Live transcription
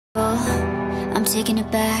I'm taking it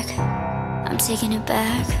back. I'm taking it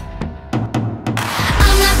back.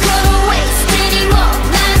 I'm not gonna waste any more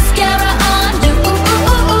mascara on you.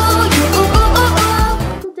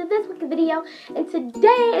 Welcome to this week's video, and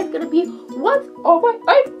today is gonna be what's on my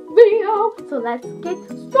iPhone video. So let's get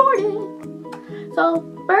started. So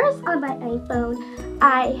first, on my iPhone,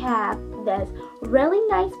 I have this really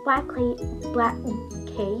nice black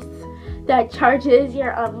case that charges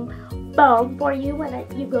your phone for you when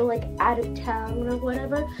you go like out of town or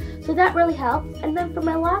whatever. So that really helps. And then for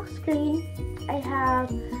my lock screen, I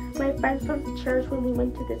have my friends from church when we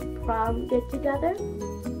went to this prom get together.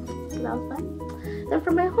 So that was fun. Then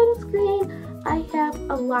for my home screen, I have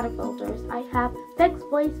a lot of folders. I have text,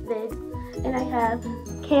 voice, vids, and I have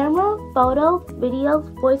camera, photos,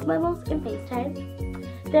 videos, voice memos, and FaceTime.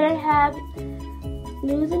 Then I have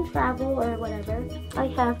news and travel or whatever. I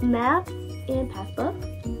have maps and passbook.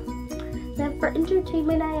 Then for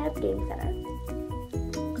entertainment, I have Game Center.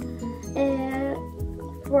 And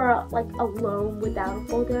for like alone without a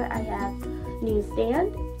folder, I have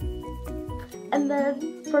newsstand. And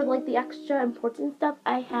then for like the extra important stuff,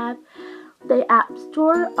 I have the App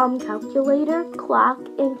Store, calculator, clock,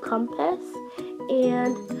 and compass,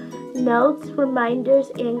 and notes, reminders,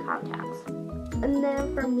 and contacts. And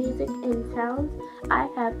then for music and sounds, I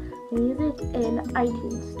have music and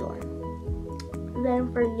iTunes Store.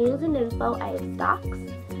 Then for news and info, I have stocks,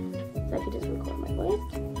 so I can just record my voice,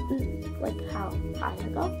 like how I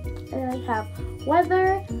go. And I have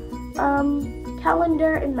weather,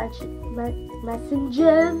 calendar, and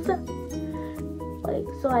messages, like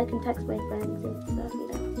so I can text my friends and stuff, you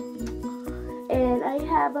know. And I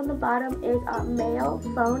have on the bottom is mail,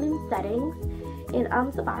 phone, and settings, and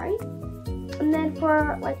Safari. And then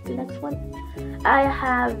for like the next one, I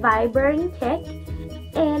have Viber and Kik.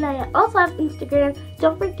 And I also have Instagram.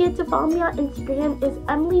 Don't forget to follow me on Instagram. It's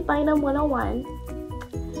EmilyBynum101.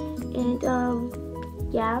 And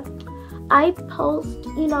yeah, I post,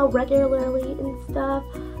 you know, regularly and stuff.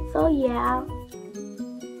 So yeah,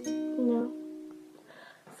 you know.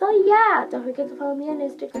 So yeah, don't forget to follow me on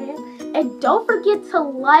Instagram. And don't forget to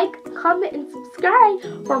like, comment, and subscribe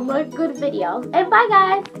for more good videos. And bye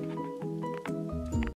guys.